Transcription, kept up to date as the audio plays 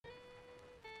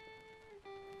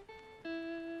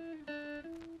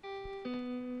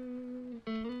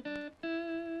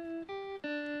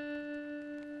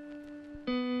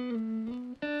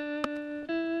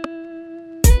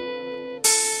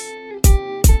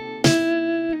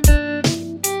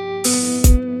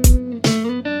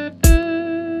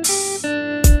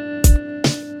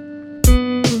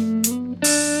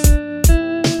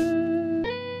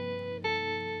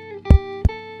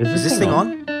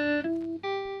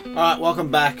Alright, welcome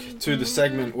back to the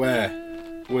segment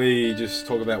where we just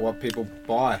talk about what people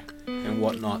buy and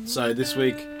whatnot. So this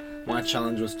week, my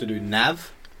challenge was to do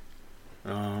Nav.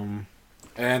 And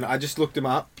I just looked him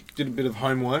up, did a bit of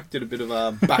homework, did a bit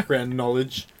of background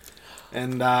knowledge.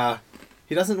 And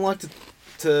he doesn't like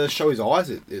to show his eyes,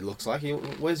 it looks like. He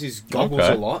wears his goggles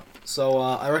a lot. So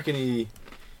I reckon he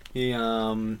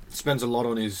spends a lot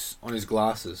on his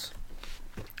glasses.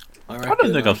 I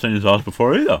don't think I've seen his eyes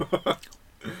before either.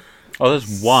 Oh,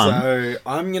 there's one. So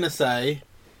I'm gonna say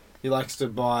he likes to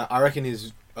buy. I reckon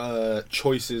his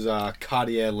choices are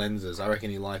Cartier lenses. I reckon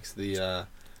he likes the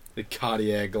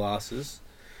Cartier glasses.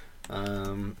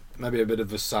 Maybe a bit of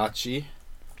Versace.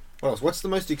 What else? What's the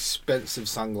most expensive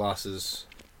sunglasses?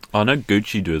 I know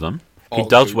Gucci do them. He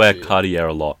does wear Cartier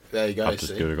a lot. There you go. I've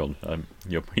just googled.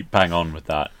 You're bang on with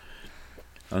that.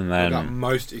 And then I got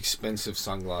most expensive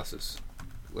sunglasses.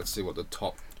 Let's see what the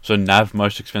top. So Nav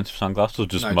most expensive sunglasses or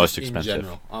just most expensive? In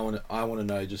general. I want to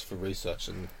know just for research,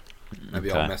 and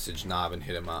maybe I'll message Nav and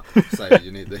hit him up. Say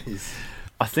you need these.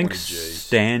 I think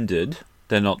standard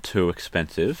they're not too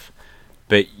expensive,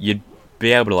 but you'd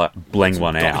be able to like bling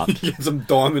one out. Get some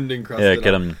diamond encrusted. Yeah,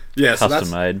 get them custom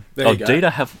made.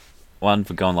 Dita have one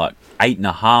for going like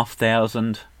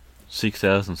 8,500,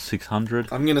 6,600.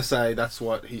 I'm gonna say that's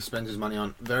what he spends his money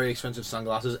on. Very expensive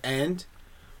sunglasses, and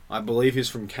I believe he's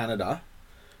from Canada,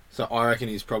 so I reckon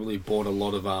he's probably bought a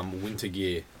lot of winter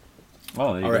gear.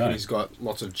 Oh, there you I reckon go. he's got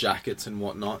lots of jackets and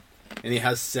whatnot, and he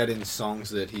has said in songs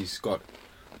that he's got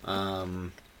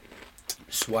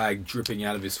swag dripping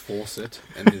out of his faucet,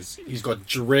 and he's got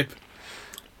drip.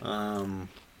 And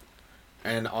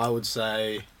I would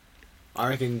say, I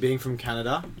reckon being from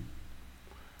Canada,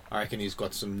 I reckon he's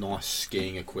got some nice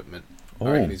skiing equipment. Oh.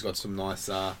 I reckon he's got some nice.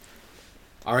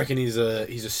 I reckon he's a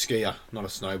skier, not a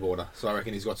snowboarder. So I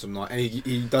reckon he's got some nice, and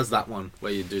he does that one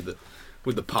where you do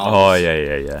with the poles. Oh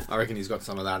yeah. I reckon he's got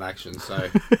some of that action. So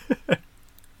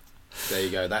there you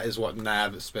go. That is what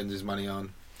Nav spends his money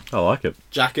on. I like it.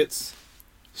 Jackets,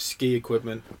 ski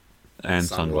equipment, and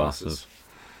sunglasses.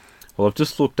 Well, I've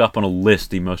just looked up on a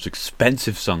list the most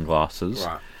expensive sunglasses.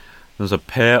 Right. There's a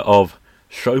pair of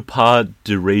Chopard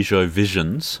Dirijo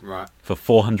Visions for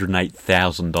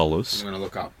 $408,000. I'm going to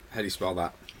look up. How do you spell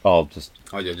that? I'll just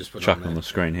just put chuck it them on the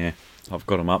screen here. I've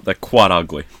got them up. They're quite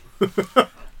ugly. I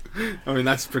mean,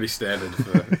 that's pretty standard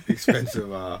for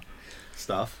expensive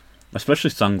stuff. Especially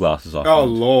sunglasses, I Oh,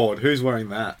 find. Lord. Who's wearing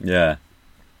that? Yeah.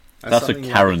 That's a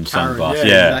Karen sunglass.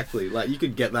 Yeah, exactly. Like, you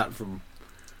could get that from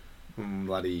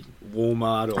bloody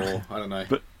Walmart or, I don't know.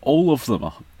 But all of them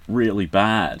are really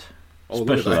bad.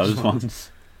 Especially those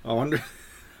ones. I wonder.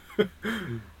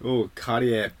 Oh,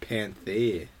 Cartier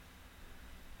Panther.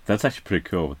 That's actually pretty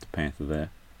cool with the Panther there.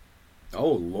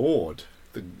 Oh, Lord.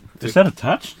 Is that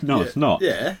attached? No, it's not.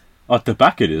 Yeah. Oh, at the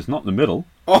back it is, not the middle.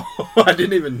 Oh, I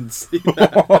didn't even see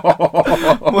that.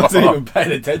 I wasn't even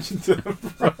paying attention to them.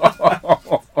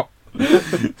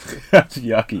 That's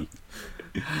yucky.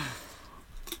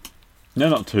 They're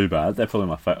not too bad. They're probably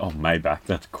my favourite. Oh, Maybach.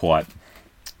 That's quite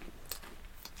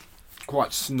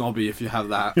snobby if you have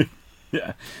that.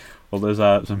 Yeah. Well, there's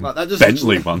some like, that just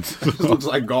Bentley looks ones. It just looks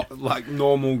like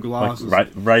normal glasses. Like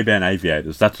Ray-Ban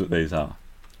Aviators. That's what these are.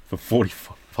 For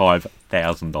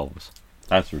 $45,000.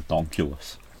 That's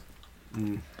ridiculous.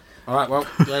 All right, well,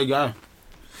 there you go.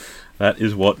 That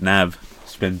is what Nav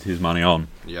spends his money on.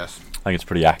 Yes. I think it's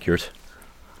pretty accurate.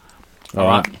 All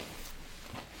right.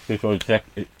 Be sure to check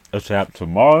us out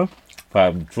tomorrow for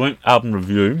our joint album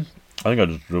review. I think I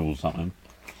just dribbled something.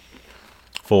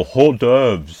 For Hors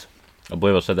d'oeuvres. I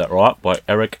believe I said that right, by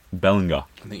Eric Bellinger.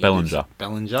 Bellinger. I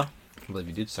believe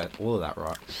you did say all of that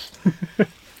right.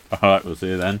 Alright, we'll see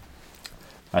you then.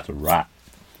 That's a wrap.